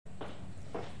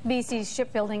BC's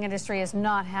shipbuilding industry is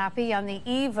not happy on the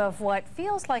eve of what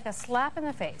feels like a slap in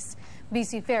the face.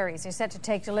 BC Ferries are set to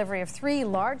take delivery of 3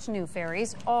 large new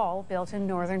ferries, all built in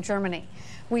northern Germany.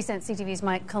 We sent CTV's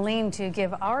Mike Colleen to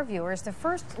give our viewers the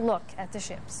first look at the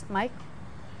ships. Mike?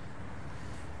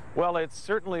 Well, it's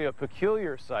certainly a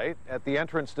peculiar sight at the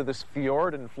entrance to this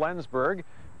fjord in Flensburg.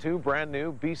 2 brand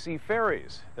new BC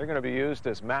Ferries. They're going to be used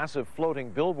as massive floating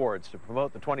billboards to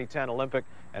promote the 2010 Olympic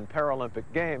and Paralympic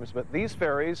Games. But these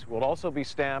ferries will also be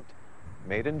stamped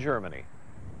made in Germany.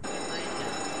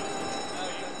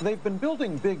 They've been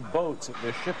building big boats at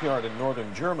this shipyard in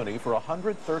northern Germany for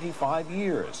 135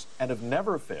 years and have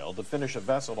never failed to finish a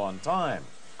vessel on time.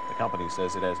 The company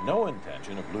says it has no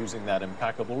intention of losing that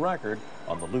impeccable record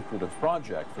on the lucrative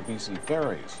project for BC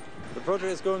Ferries. The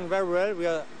project is going very well. We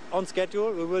are on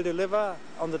schedule. We will deliver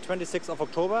on the 26th of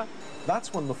October.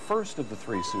 That's when the first of the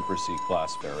 3 Super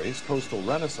C-class ferries, Coastal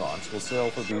Renaissance, will sail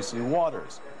for BC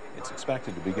waters. It's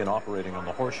expected to begin operating on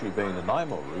the Horseshoe Bay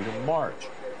Nanaimo route in March.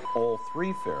 All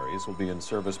 3 ferries will be in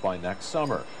service by next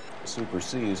summer. The Super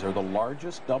Cs are the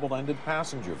largest double-ended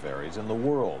passenger ferries in the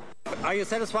world. Are you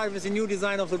satisfied with the new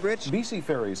design of the bridge? BC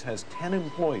Ferries has 10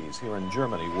 employees here in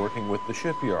Germany working with the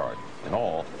shipyard. In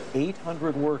all,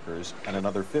 800 workers and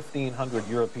another 1,500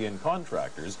 European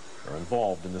contractors are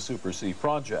involved in the Super C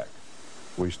project.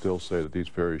 We still say that these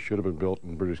ferries should have been built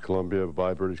in British Columbia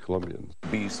by British Columbians.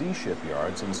 BC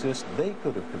shipyards insist they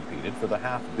could have competed for the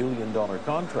 $500 million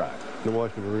contract. The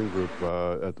Washington Marine Group,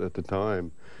 at the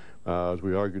time, as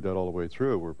we argued that all the way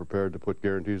through, were prepared to put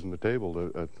guarantees on the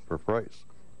table for price.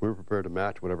 We were prepared to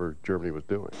match whatever Germany was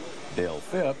doing. Dale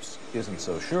Phipps isn't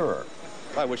so sure.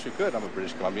 I wish we could. I'm a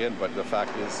British Columbian, but the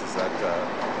fact is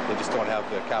that they just don't have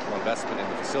the capital investment in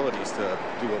the facilities to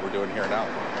do what we're doing here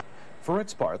now. For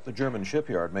its part, the German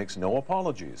shipyard makes no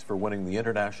apologies for winning the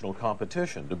international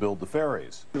competition to build the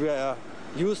ferries. We are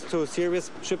used to serious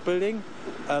shipbuilding,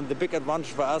 and the big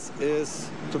advantage for us is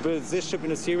to build this ship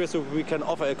in a series so we can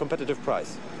offer a competitive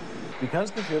price.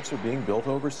 Because the ships are being built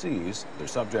overseas, they're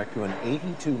subject to an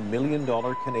 $82 million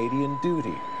Canadian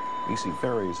duty. BC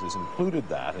Ferries has included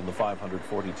that in the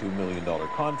 $542 million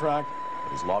contract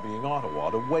and is lobbying Ottawa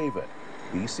to waive it.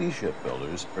 BC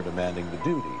shipbuilders are demanding the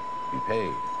duty be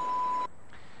paid.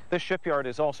 This shipyard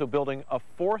is also building a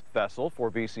 4th vessel for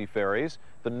BC Ferries.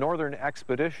 The Northern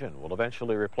Expedition will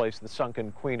eventually replace the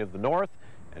sunken Queen of the North,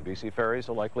 and BC Ferries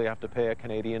will likely have to pay a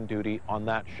Canadian duty on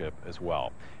that ship as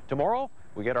well. Tomorrow,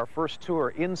 we get our first tour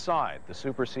inside the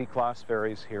Super C-class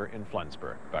ferries here in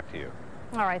Flensburg. Back to you.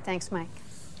 All right, thanks, Mike.